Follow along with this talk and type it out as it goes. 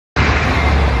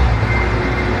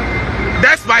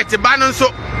Christlike Banon so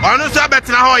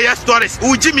better now your stories.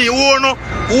 Jimmy ono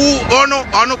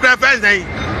friends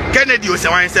Kennedy was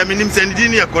one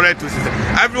sending correct.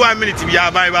 Everyone minute to be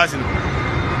our Bibles.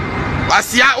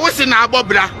 Asia was in our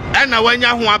bobra and a when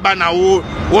you want bana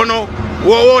wono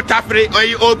tafre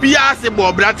or obia se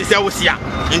bobra to say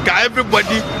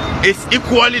everybody is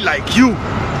equally like you.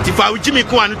 If I would Jimmy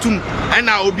Kwantum and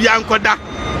now obia ankoda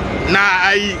na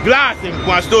I glass in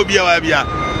Kwastobia wabia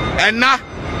and na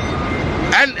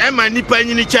and Emma nipa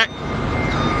nyini check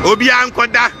obia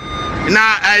ankoda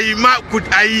na I ma could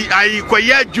I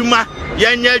kwaya juma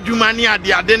yanya juma ni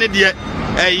ade ne de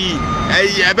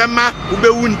ebema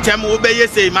ubewu ntem obeye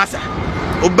sei masa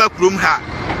obakrum ha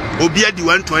obia di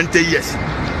 120 years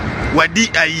wadi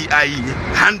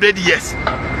 100 years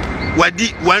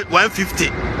wadi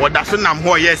 150 wadaso nam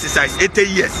ho exercise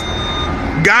 80 years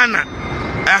Ghana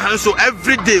so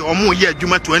every day omo ye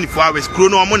adwuma 24 hours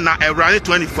krono omo na around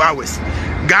 24 hours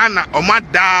Ghana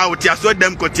omada otiaso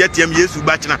dem kotiatem Yesu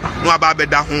bachina no aba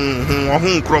beda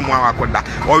ho kromo akoda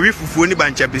owi fufuo ni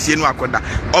banchabesie no akoda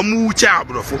omo uche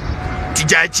abrofo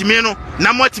tija chime no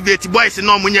na motivate boys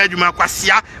no omunya adwuma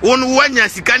kwasia wonu wanya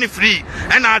sika ni free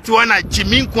na ate wona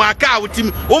chimi nko aka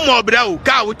wotim omo obra o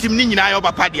ka wotim ni nyina yo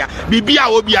papa dia bibia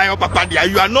obi ayo papa dia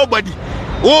you are nobody.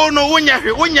 Oh no, wonya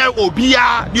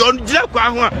obia di on jira kwa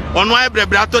ho ono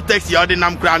ebrebra to taxi o de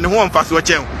nam kra ne ho mfa so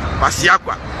chen kwasia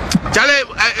kwa chale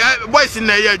boys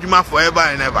na ye adwuma forever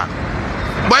and ever.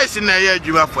 Boys na ye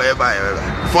adwuma forever and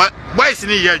ever. For boys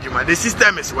na ye adwuma, the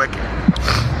system is working.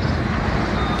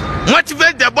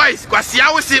 Motivate the boys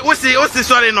kwasia wo se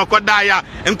sorry no koda ya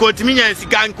nkotimi nya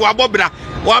sika nko abobra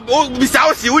bisa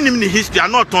wo se unim ni history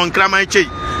not on kraman chei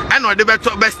and o de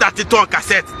be start to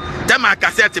cassette. Tema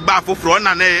cassette ba foforo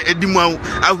na edimu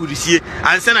ahurisie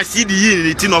ansa na CD yi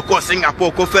ni no ko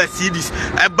Singapore ko first CDs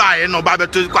e ba ye no ba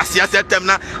beto kwasia setem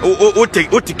na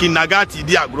otiki nagati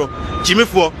di agro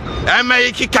chimifo e ma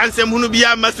yiki kansem hunu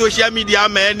bia ma social media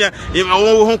ma ene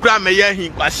ho kra ma ye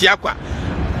hin kwasia kwa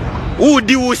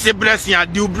udi wo se blessing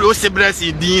adi wo se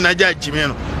blessing din na ja chimi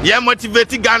no ye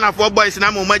motivate Ghana for boys na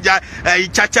mo maja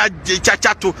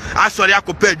chacha to asori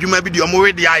akopa adwuma bi di omo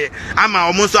we di aye ama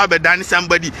omo so abedani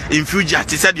somebody in future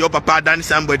ti said your papa dani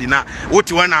somebody na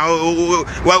woti wana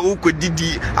wo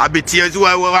kodidi abetie zo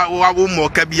wo mo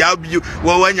ka bia bi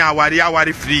wo wanya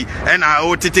aware free na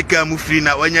wo teteka mu free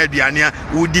na wanya aduane a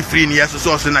wo di free ne yeso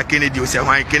so na Kennedy o se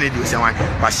hwan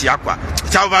kwasia kwa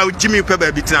chawa Jimmy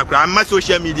Kweba bi tina kra ama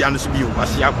social media no so bi o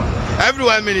kwasia kwa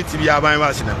everyone minute bi aban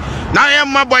was na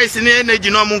yemma boys ni energy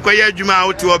no mo nkoye adwuma a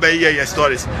woti obeye ye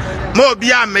stories mo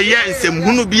bia meye nsem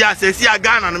hunu bia sesi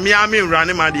Ghana no me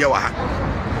nrane ma de wa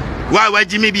ha wa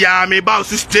Jimmy bia me ba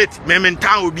so straight me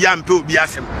mentan obi ampe obi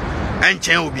asem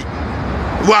enchen obi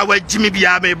wa Jimmy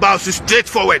bia me ba so straight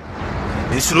forward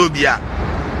nsuro bia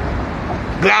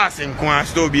glass nko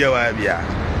asto bia wa bia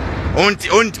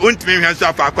onti me hwanso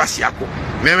afa akwasi akọ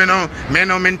me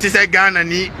no mentise Ghana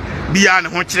ni bia ne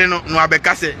ho kire no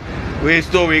abeka se we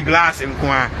store glass nko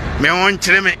a me won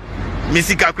kire me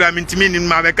misika kura mintimi ni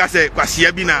ma beka se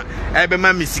kwasia bi na ebe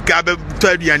ma misika be to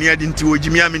aduane ade nti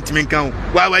wojimi a mintimi kan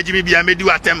wa Jimmy bia medi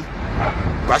watem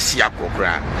kwasia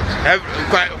kokra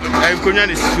konya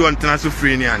ne si on tena so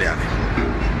free ni ade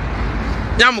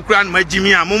nyam kura no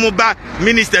Jimmy a mumu ba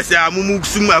ministers a mumu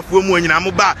suma afuo mu onyina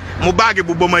mu bag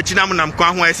bobo machi na nam kwa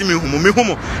ho ese me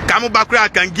humo ka mu ba kura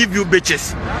can give you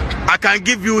bitches. I can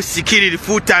give you security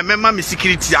full time. Remember me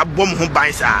security abom ho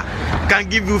ban sa. Can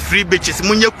give you free bitches.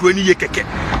 Munye kuro ni ye keke.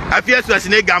 Afia so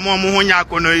asine ga mo ho nya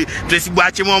akono tresibu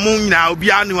achi mo nyina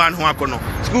obi anu an ho akono.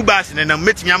 School bus na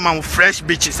metimi ama fresh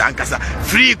bitches ankasa.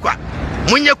 Free kwa.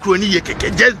 Munye kuro ni ye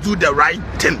keke. Just do the right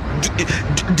thing.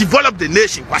 Develop the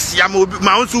nation. Kwasia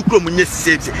ma onsu kuro munye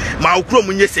save. Ma okuro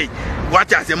munye say.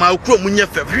 What I say ma okuro munye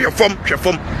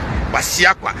reform.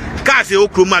 Basia kwa kaze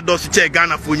okroma do so che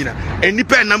Ghana fo nyina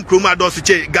enipa nam kroma do so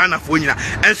che Ghana fo nyina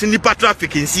enso nipa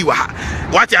traffic nsi wa ha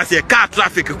what I say car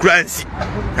traffic kura nsi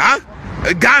ha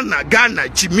Ghana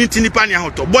chimiti nipa ne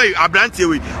ahoto boy abrante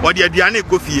we odi aduane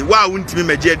kofie wa wuntimi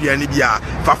maje aduane bia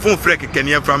fa fon frek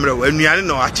kene framre wa anuane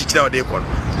no achichira ode ko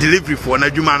delivery for na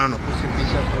dwuma no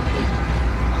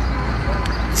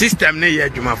system ne ye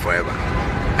dwuma forever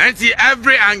and see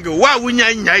every angle wa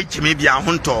wunya nya chimi bia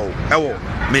honto ewo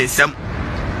me sem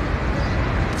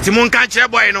Timon kan kire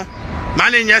boy no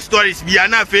man nya stories bia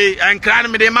na fe enkran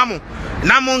me de mamu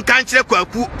na mon kan kire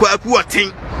kwaku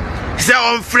otin se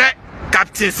on frɛ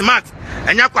Captain Smart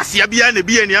enya kwasia bia na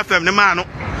bia ni afam ne ma no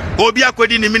obi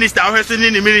akodi ni minister ohweso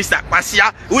ni minister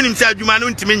kwasia unim se adwuma no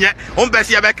ntimi nye on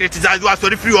bese ya be criticize wa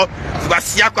sorry free o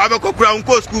kwasia kwa be kokura on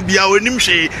ko school bia onim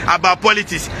hwe about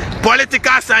politics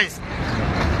political science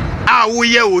we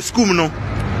ye o school no.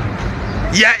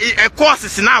 Yeah, a course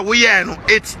is now we no.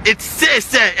 It says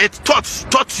say it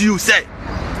taught you say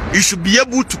you should be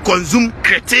able to consume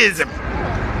criticism.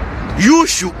 You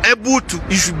should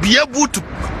be able to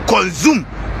consume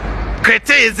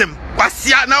criticism.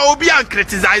 Kwasia na obi an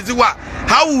criticize wa.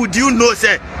 How would you know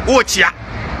say ochia?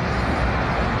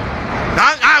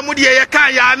 Na mudi ye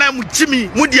kan ya na mu chimi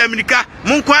mudi America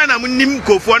mun kwa na mun nim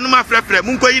kofo no ma frefre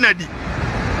mun kwa yina di.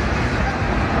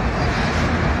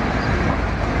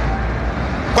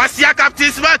 Kwasia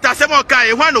captain smart asemo kan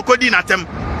e hwan okodi na tem.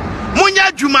 Munya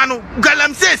adwuma no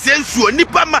galamse sensuo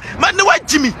nipa ma ne wa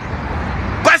jimi.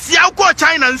 Kwasia uko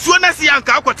China nsuo na si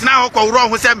yanka akotena ho kworo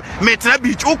ho se metena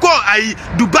beach uko ai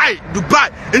Dubai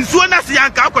nsuo na si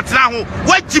yanka akotena ho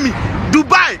wa jimi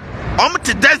Dubai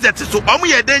te desert so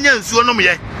ye denya nsuo no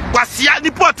ye Kwasia ni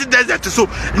port desert so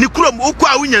ni krom uko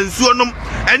awunya nsuo no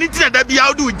eni tina da bia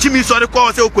wo jimi so de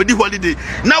ko se okodi holiday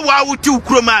na wa wuti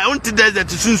ukrom a te desert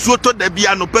so nsuo to da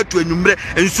bia no patu anwumre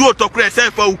nsuo to kra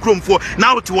se fa ukromfo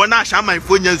na wuti wona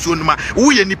ahyamanfo nya nsuo no ma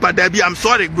wo ye nipa da bia I'm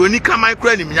sorry bro ni kama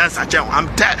kra ni myansa che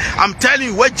I'm telling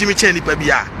you what jimi che nipa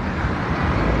bia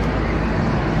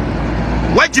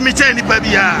what jimi che nipa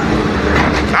bia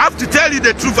I have to tell you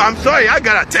the truth. I'm sorry, I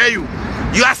gotta tell you.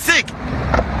 You are sick.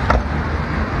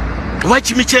 What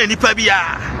you mean, nipa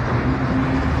bia?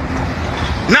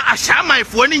 Na ashama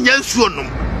ifo ni nyansuo no.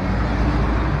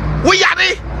 Wo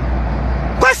yare.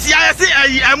 Kwasi ya se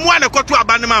emu na koto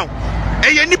abane ma.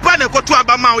 Eye nipa na koto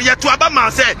abama o ye to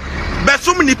abama se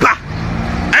besum nipa.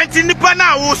 Enti nipa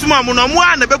na wo suma mo no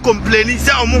mo na be complain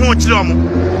se omo ho kire omo.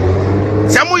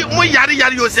 Se mo yare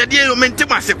yo se de yo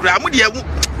mentim asekura mo de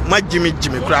ma jimi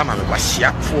kura ma me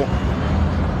kwahia fo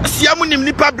asia mu nim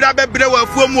nipa bra bebre wa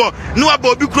afuo mu no aba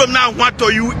obi krom na ho ato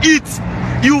you eat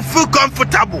you feel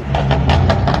comfortable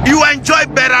you enjoy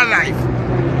better life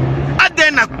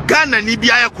adena Ghana ni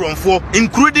bia ya kromfo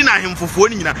including ahemfofo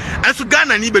ni nyina enso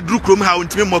Ghana ni beduru krom ha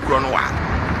ontime mokro no wa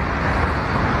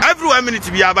every 1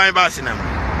 minute bia ban ba sinam.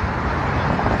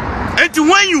 And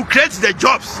when you create the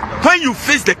jobs, when you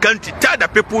face the country, tell the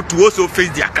people to also face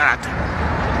their character.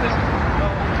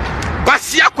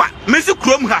 Basiakwa mesi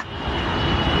krom ha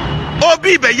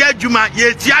obi be ya adwuma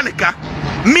ye tianeka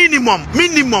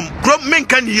minimum krom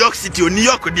menka New York City or New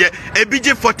York there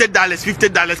ebije $40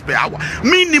 $50 per hour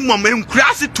minimum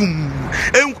enkrase tum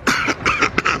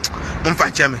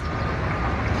mfa cheme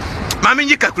mama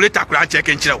nyi calculator kura check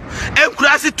nchira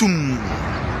enkrase tum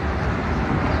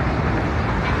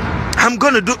I'm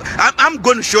going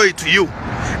to show it to you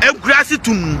enkrase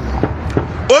tum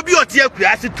obi otie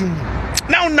enkrase tum.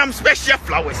 Now nam special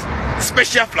flowers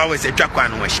etwa kwa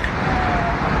no hye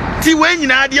ti we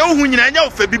nyina de ohu nyina nya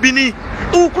ofa bibini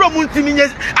ukro muntimi nye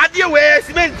ade we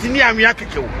cement ni anwea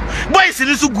kekewo boys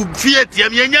ni so gu fie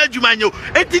tiam nya adwuma nya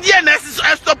enti de na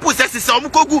stop process se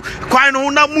omkogu kwan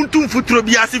no na muntu mfuturo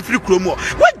bi ase firi kromo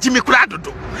wajimi kura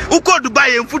dodo uko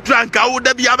Dubai mfuturo anka wo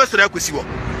da bi abesoro akosi wo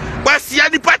Kwasia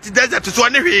di party desert so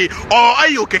ne hwe o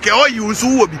ayo keke o yi so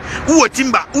wo bi wo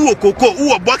timber wo koko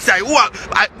wo boxer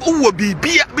wo bi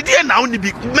dey na only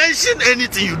be mention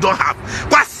anything you don't have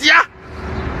Kwasia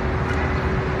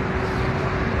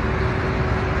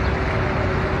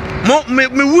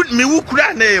me wu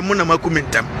kura na e mo na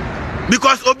makumentam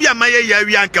because obi amaye ya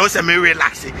wi anka o se me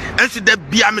relax enso da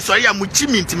bia me so ya mu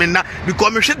chimintime na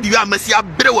because me hwe di amasi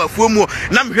abre wa fuomu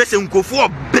na me hwe se nkofo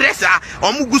bresa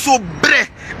omugu so bre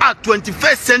at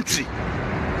 21st century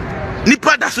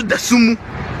nipa da so da sumu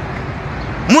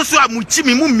muso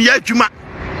amuchimi mu mia adwuma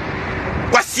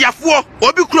Kwasiafo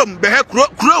obi krom be he kro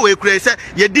we kro se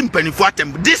ye di mpanifo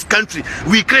atem this country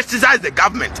we criticize the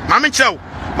government mama chiro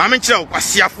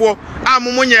Kwasiafo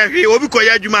amumunye hwe obi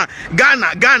koya adwuma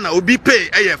Ghana obi pay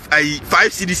 5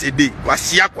 cedis a day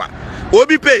Kwasiakwa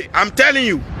obi pay I'm telling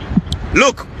you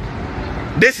look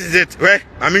this is it right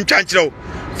mama chiro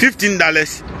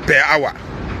 $15 per hour.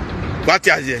 What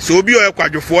is it? So be a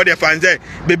quadrofo de fanze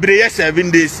bebre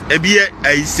 7 days ebi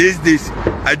 6 days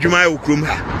adwuma okrom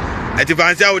ha ati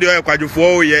fanze wo de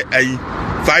quadrofo ye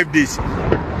 5 days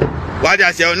what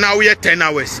is it now we 10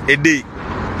 hours a day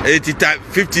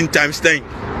 15 times 10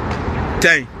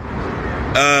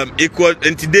 equal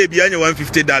and today be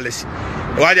 $150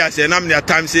 what is it now me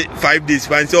times 5 days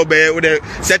fanze obey wo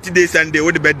Saturday Sunday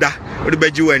wo de beda wo de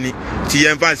beji wani ti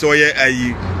yen fanze wo ye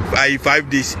 5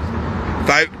 days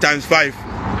 5 times 5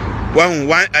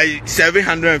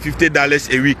 $750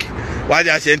 a week. What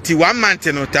they are saying 1 month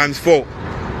no times 4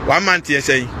 1 month you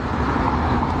say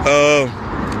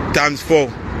times 4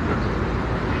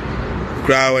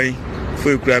 cry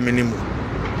full cry minimum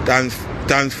times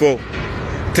 4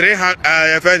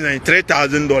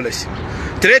 $3,000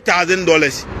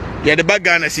 $3,000 ya de bag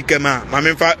Ghana sikema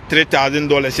mame fa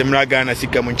 $3,000 emra Ghana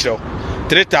sikema nchiro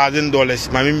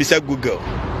 $3,000 mame misa Google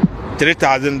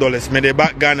 $3,000 me de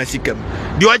bag Ghana sikema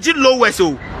the oji lowest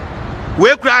o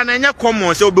we kura na nya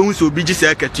common se obehu se obi gi se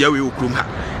akatua we okrum ha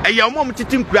eya omom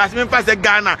titim kura se me fa se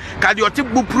Ghana ka de oti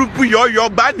bupurupu yo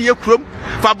ba na ekrum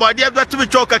fa body e to be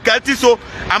choka kati so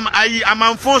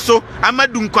amanfo so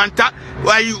amadu nkwanta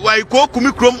wai ko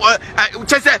kumi krom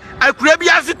chese akura bi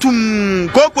asetum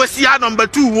ko si number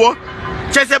 2 wo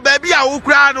chese baby a wo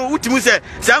kura no utimu se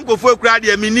sankofo akura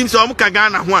de minim se om ka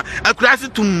Ghana ho a akura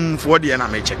asetum fo de na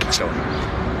me check chew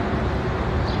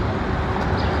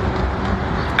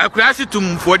akura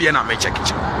asetum fo de na me check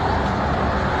chew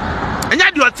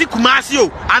enya de oti kumasi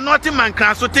o anoti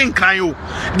mankran so tinkran o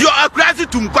de akura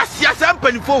asetum kwasia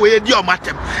sampanifo we de o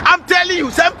matem. I'm telling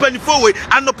you sampanifo we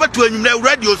anopatu anwumra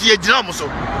radio so ye gina mo so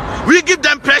we give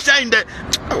them pressure in the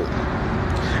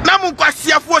namu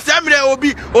kwasia fo samre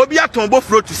obi atombo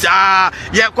fruit sa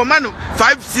ye command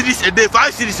 5 series a day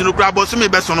 5 series no kura bo so me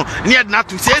be so no ne ye na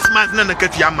to 6 months na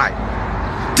katua mai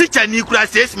teacher ni kura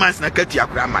 6 months na katua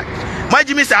kura mai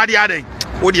majimi sa ade aden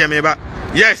o de me ba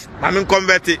yes I'm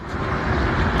convert it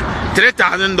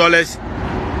 $3,000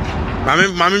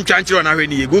 mami chanchiro na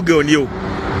hweni Google ni o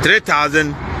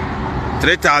 $3,000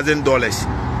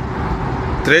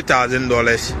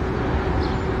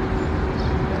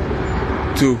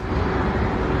 to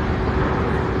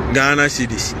Ghana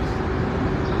cedis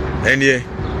and ye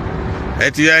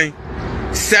etiyan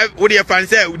what do you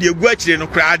fancy with your guachire no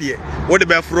crowd ye what the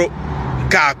befro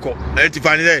kako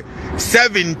etifani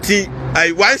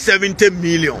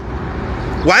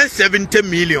 170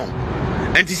 million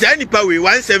and it's any power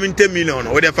 170 million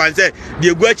or the fancy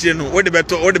the guachire no what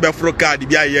the befro card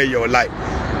be a your life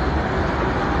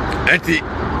and the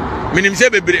minimum say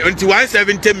be until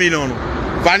 170 million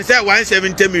fancy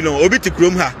 170 million obi ti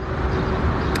krom ha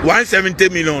 170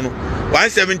 million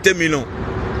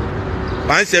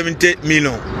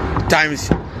times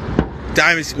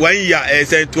 1 year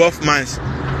say 12 months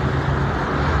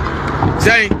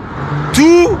say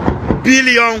 2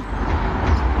 billion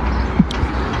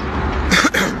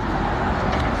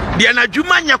the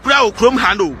anajuma nyakura okrom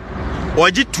hano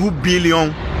oji 2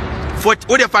 billion for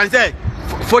what the fan say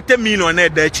 40 million na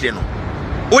da chire no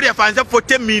what the fan say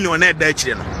 40 million na da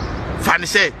chire no fan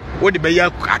say what the be ya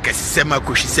akesem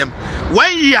akoshisem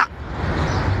 1 year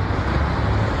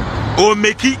o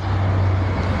make it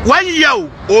 1 year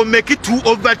o make it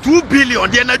over 2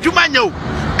 billion the anajuma nyo.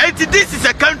 And this is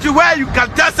a country where you can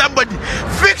tell somebody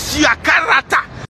fix your character.